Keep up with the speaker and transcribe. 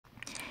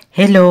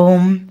Hello,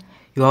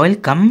 you are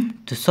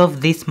welcome to solve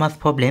this math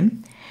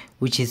problem,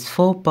 which is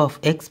 4 power of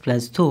x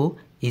plus 2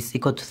 is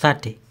equal to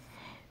 30.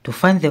 To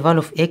find the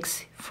value of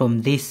x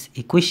from this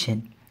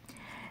equation.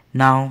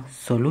 Now,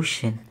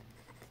 solution.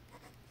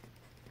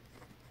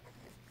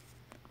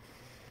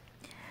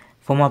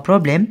 For my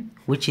problem,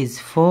 which is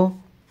 4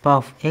 power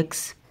of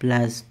x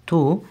plus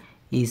 2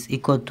 is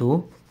equal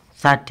to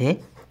 30.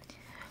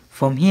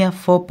 From here,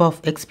 4 power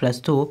of x plus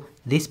 2,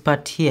 this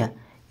part here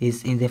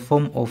is in the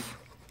form of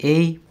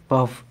a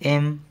power of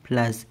m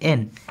plus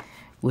n,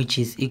 which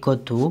is equal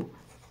to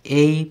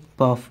a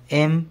power of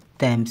m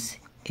times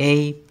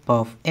a power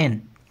of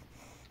n.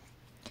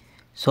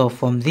 So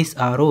from this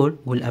our rule,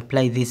 we'll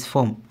apply this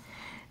form.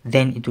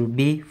 Then it will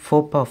be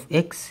 4 power of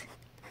x,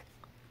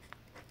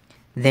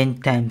 then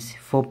times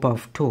 4 power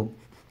of 2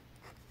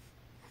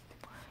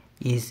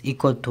 is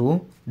equal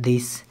to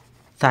this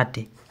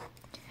 30.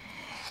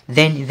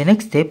 Then in the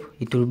next step,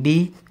 it will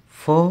be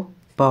 4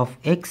 power of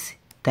x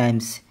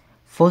times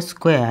 4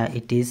 square,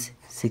 it is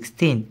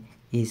 16,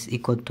 is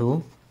equal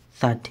to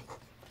 30.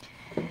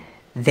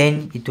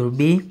 Then it will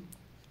be,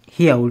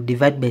 here we'll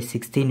divide by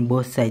 16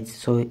 both sides,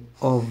 so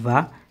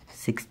over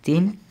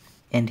 16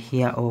 and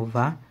here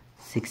over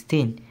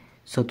 16.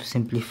 So to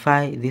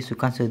simplify this, we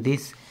cancel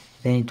this,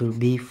 then it will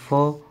be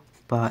 4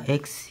 power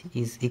x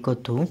is equal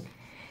to,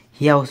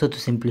 here also to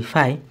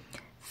simplify,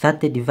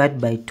 30 divided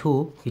by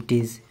 2, it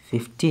is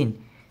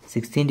 15.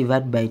 16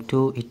 divided by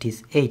 2, it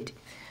is 8.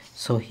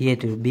 So here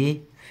it will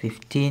be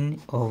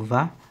 15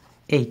 over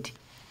 8.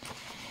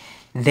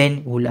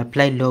 Then we'll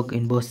apply log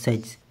in both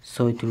sides.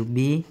 So it will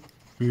be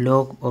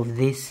log of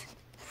this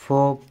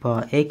 4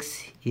 power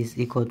x is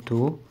equal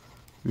to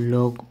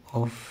log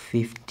of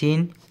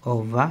 15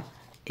 over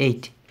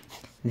 8.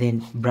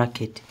 Then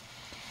bracket.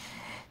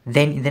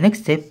 Then in the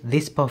next step,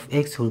 this power of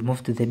x will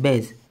move to the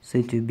base. So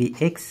it will be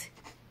x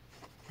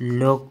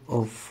log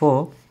of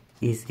 4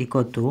 is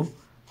equal to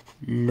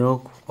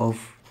log of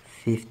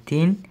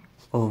 15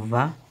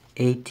 over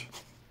 8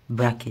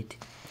 bracket.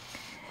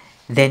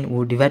 Then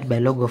we'll divide by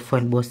log of 4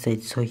 on both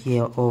sides. So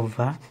here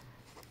over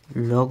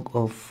log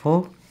of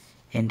 4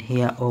 and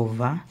here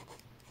over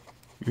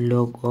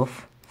log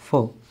of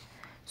 4.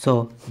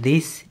 So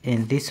this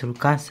and this will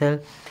cancel.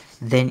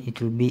 Then it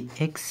will be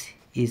x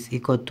is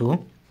equal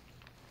to,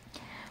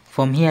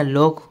 from here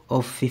log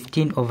of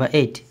 15 over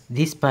 8.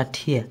 This part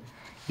here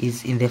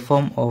is in the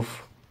form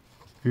of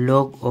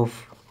log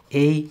of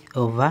a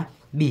over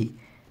b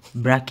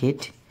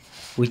bracket,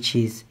 which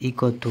is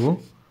equal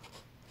to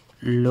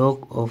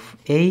log of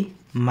a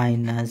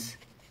minus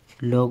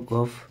log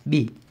of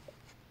b.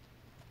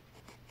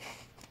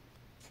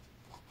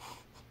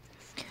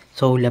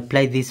 So we'll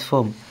apply this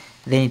form.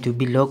 Then it will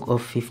be log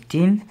of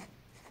 15,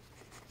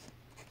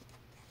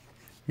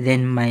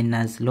 then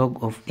minus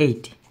log of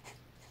 8,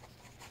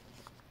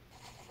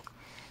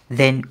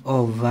 then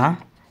over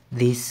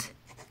this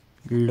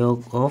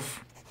log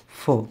of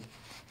 4.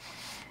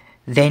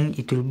 Then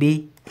it will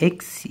be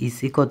x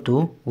is equal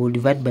to, we'll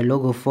divide by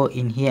log of 4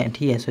 in here and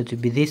here, so it will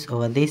be this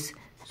over this,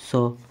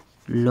 so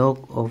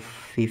log of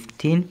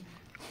 15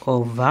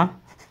 over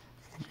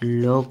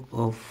log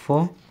of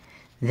 4,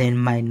 then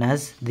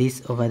minus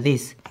this over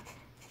this,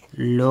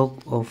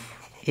 log of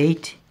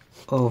 8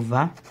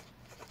 over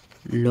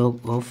log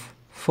of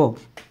 4.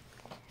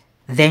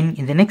 Then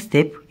in the next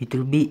step, it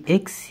will be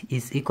x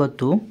is equal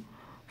to,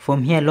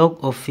 from here log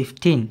of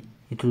 15,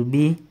 it will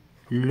be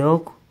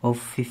log of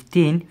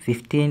 15,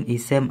 15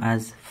 is same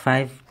as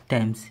 5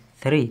 times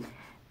 3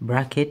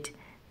 bracket,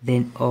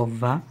 then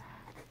over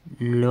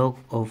log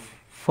of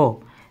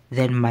 4,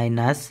 then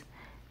minus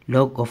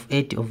log of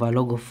 8 over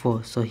log of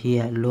 4. So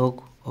here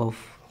log of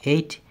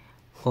 8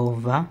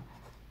 over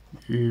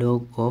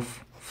log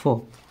of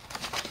 4.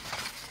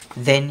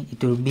 Then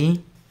it will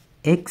be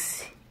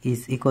x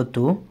is equal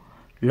to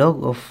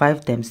log of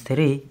 5 times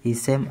 3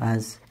 is same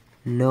as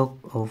log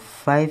of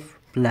 5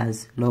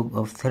 plus log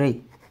of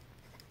 3.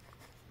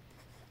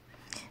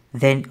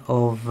 Then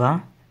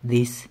over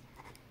this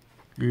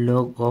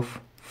log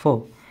of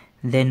 4,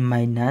 then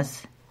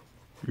minus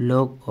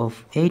log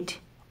of 8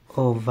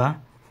 over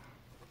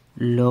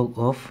log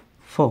of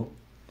 4.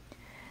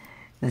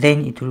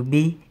 Then it will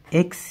be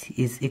x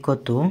is equal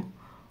to,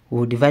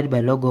 we'll divide by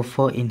log of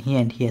 4 in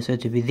here and here, so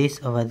it will be this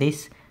over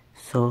this,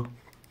 so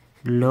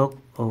log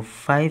of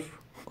 5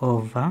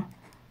 over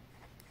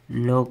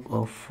log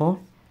of 4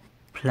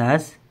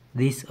 plus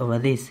this over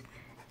this,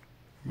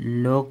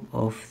 log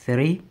of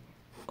 3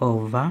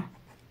 over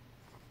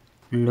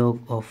log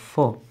of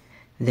 4,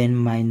 then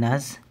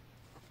minus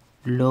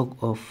log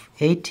of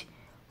 8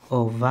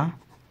 over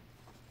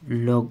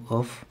log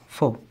of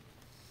 4.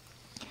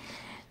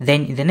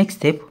 Then in the next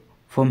step,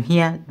 from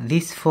here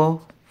this 4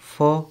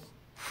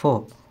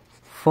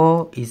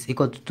 is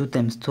equal to 2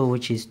 times 2,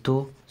 which is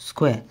 2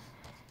 square,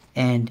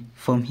 and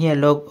from here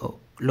log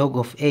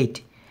of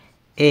 8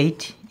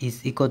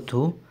 is equal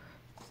to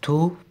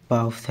 2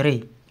 power of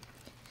 3.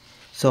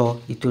 So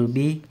it will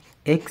be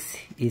x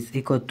is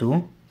equal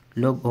to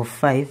log of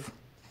 5,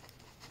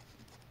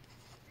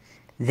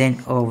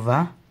 then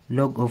over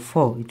log of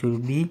 4, it will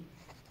be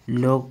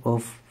log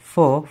of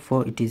 4,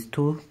 it is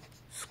 2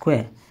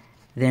 square,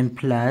 then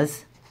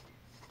plus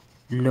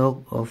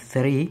log of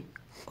 3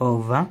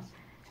 over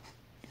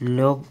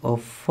log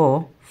of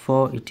 4,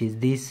 it is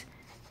this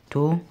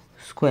 2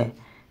 square,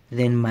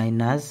 then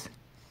minus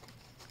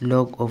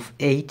log of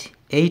 8,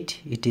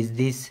 it is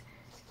this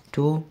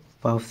 2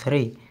 power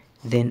 3,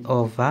 then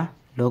over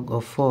log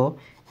of 4,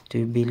 it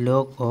will be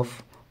log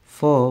of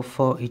 4,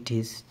 it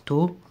is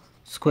 2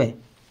 square.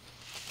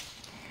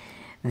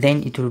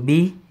 Then it will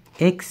be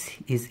x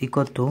is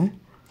equal to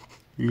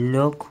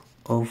log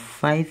of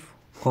 5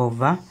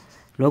 over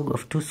log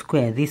of 2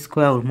 square. This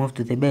square will move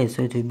to the base,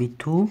 so it will be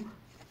 2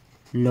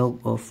 log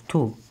of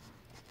 2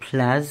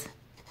 plus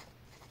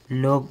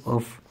log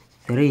of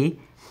 3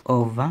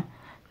 over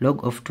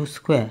log of 2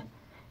 square.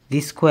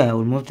 This square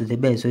will move to the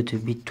base, so it will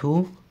be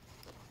 2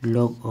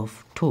 log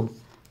of 2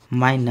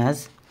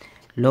 minus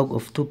log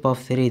of 2 power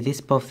 3. This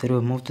power 3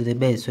 will move to the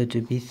base, so it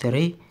will be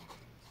 3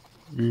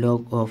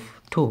 log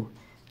of 2,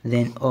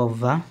 then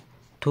over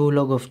 2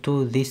 log of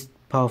 2. This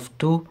power of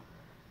 2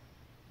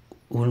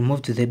 will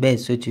move to the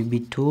base, so it will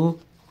be 2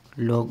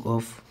 log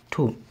of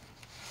 2.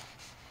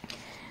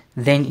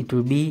 Then it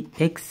will be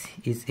x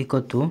is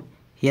equal to,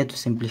 here to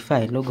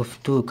simplify, log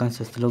of 2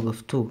 cancels log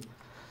of 2,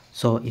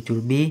 so it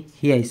will be,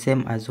 here is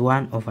same as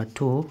 1 over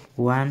 2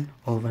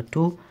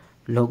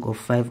 log of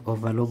 5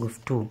 over log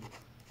of 2,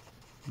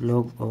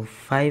 log of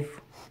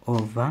 5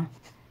 over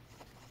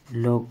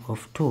log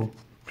of 2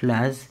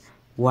 plus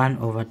 1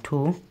 over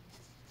 2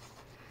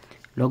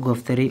 log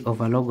of 3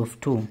 over log of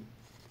 2,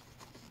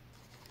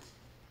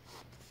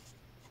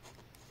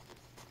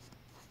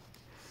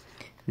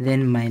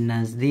 then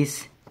minus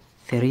this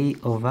 3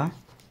 over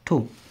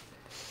 2.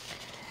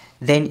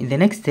 Then in the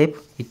next step,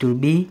 it will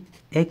be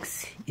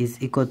x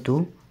is equal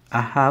to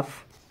a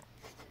half.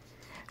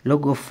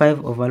 Log of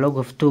 5 over log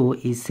of 2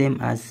 is same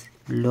as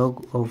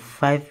log of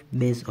 5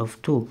 base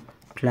of 2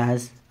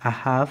 plus a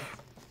half.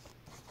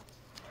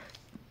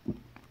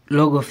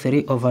 Log of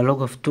 3 over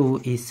log of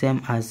 2 is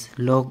same as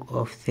log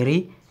of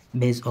 3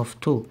 base of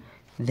 2,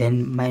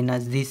 then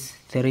minus this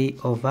 3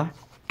 over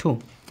 2.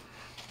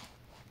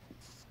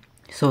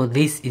 So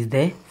this is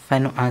the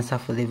final answer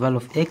for the value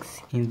of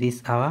x in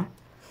this our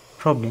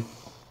problem.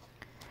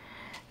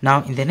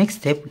 Now in the next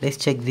step, let's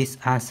check this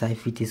answer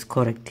if it is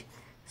correct.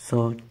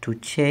 So to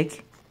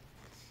check,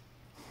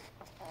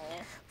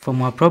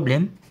 from our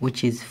problem,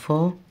 which is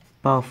 4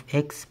 power of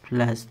x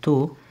plus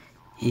 2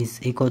 is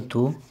equal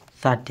to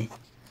 30.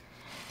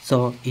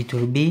 So it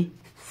will be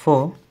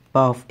 4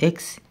 power of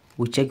x.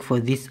 We check for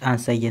this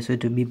answer here, so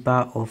it will be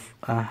power of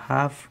a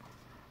half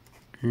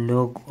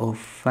log of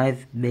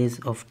 5 base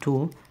of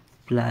 2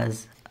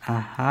 plus a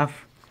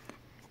half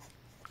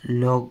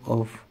log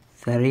of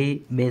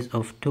 3 base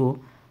of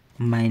 2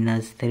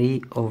 minus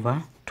 3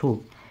 over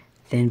 2,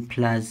 then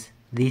plus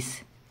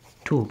this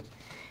 2.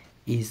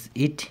 Is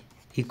it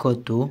equal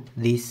to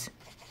this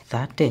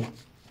 30?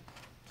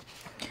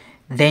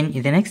 Then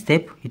in the next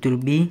step, it will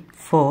be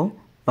 4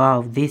 power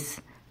of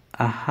this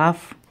a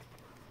half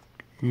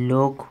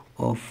log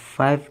of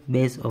 5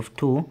 base of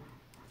 2,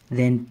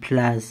 then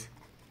plus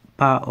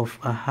power of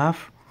a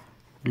half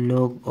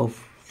log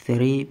of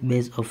 3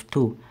 base of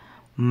 2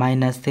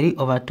 minus 3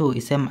 over 2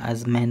 is same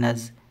as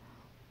minus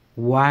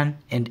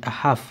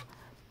 1.5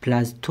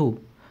 plus 2,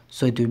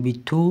 so it will be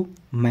 2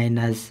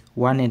 minus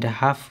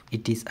 1.5,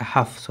 it is a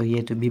half, so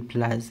here to be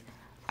plus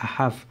a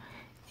half.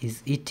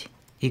 Is it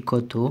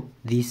equal to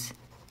this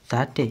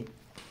 30?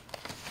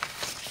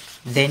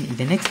 Then in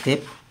the next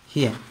step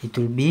here, it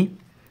will be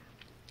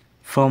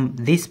from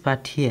this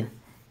part here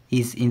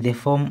is in the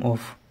form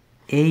of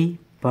a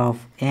power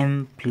of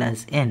m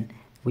plus n,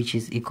 which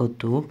is equal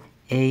to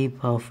a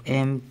power of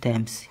m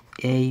times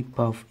a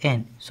power of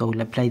n. So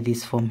we'll apply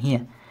this form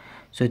here.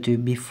 So it will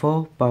be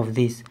 4 power of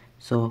this.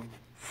 So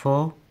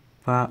 4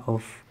 power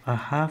of a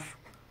half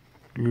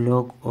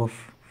log of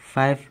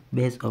 5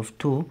 base of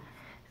 2,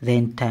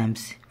 then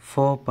times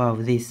 4 power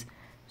of this.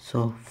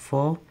 So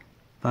 4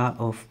 power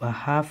of a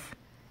half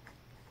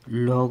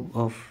log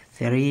of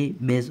 3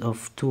 base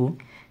of 2,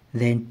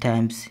 then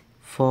times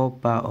 4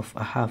 power of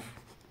a half.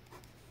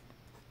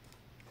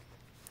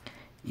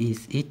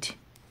 Is it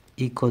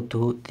equal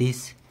to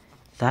this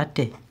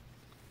 30?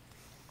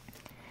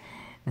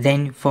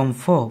 Then from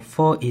 4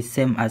 is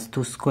same as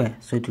 2 square,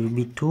 so it will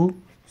be 2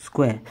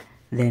 square,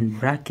 then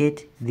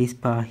bracket this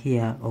power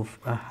here of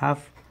a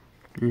half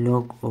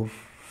log of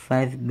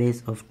 5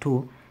 base of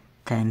 2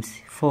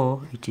 times 4,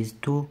 which is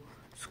 2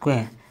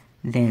 square,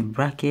 then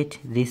bracket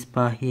this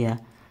power here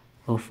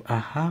of a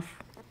half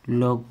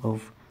log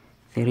of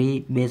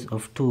 3 base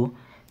of 2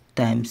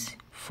 times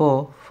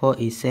 4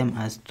 is same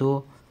as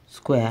 2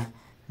 square,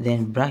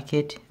 then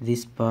bracket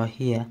this power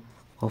here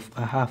of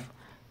a half.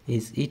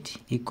 Is it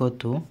equal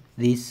to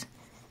this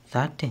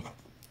 30?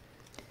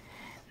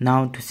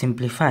 Now to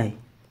simplify,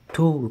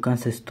 2 we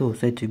cancel 2,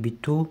 so it will be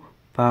 2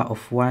 power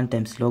of 1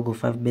 times log of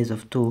 5 base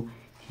of 2.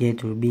 Here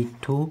it will be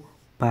 2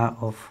 power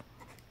of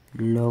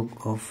log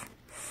of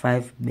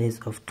 5 base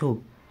of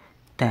 2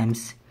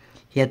 times,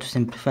 Here to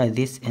simplify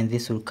this, and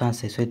this will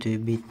cancel, so it will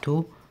be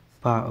 2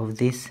 power of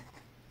this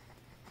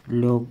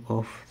log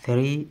of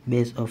 3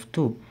 base of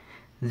 2,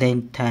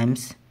 then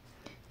times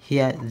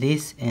here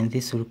this and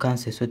this will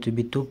cancel, so it will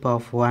be 2 power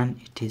of 1,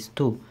 it is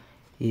 2,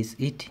 is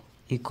it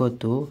equal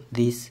to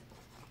this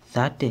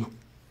 30.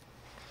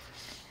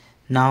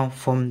 Now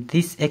from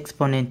this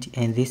exponent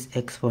and this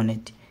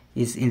exponent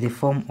is in the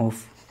form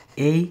of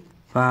a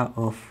power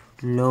of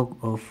log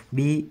of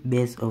b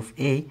base of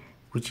a,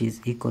 which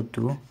is equal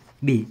to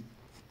b.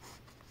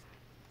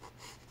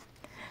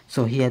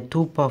 So here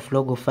 2 power of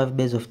log of 5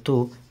 base of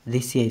 2,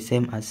 this here is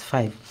same as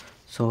 5.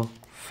 So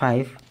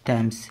 5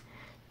 times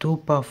 2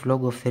 power of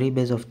log of 3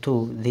 base of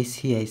 2, this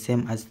here is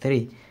same as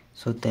 3.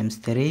 So times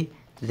 3,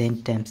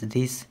 then times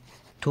this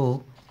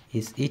 2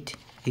 is it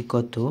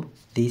equal to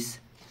this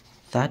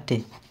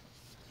 30.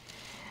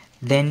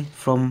 Then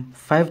from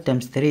 5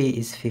 times 3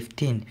 is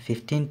 15.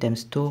 15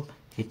 times 2,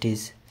 it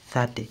is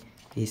 30,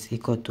 is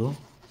equal to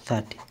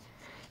 30.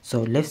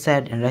 So left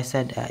side and right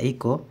side are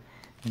equal.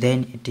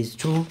 Then it is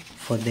true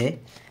for the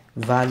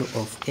value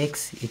of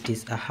x. It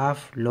is a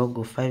half log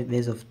of 5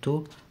 base of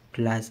 2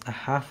 plus a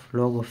half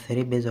log of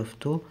 3 base of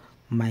 2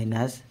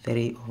 minus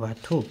 3 over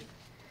 2.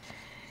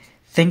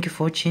 Thank you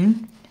for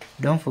watching.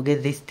 Don't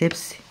forget these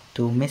steps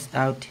to miss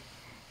out.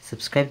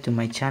 Subscribe to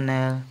my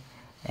channel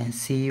and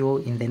see you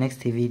in the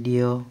next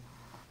video.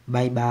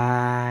 Bye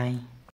bye.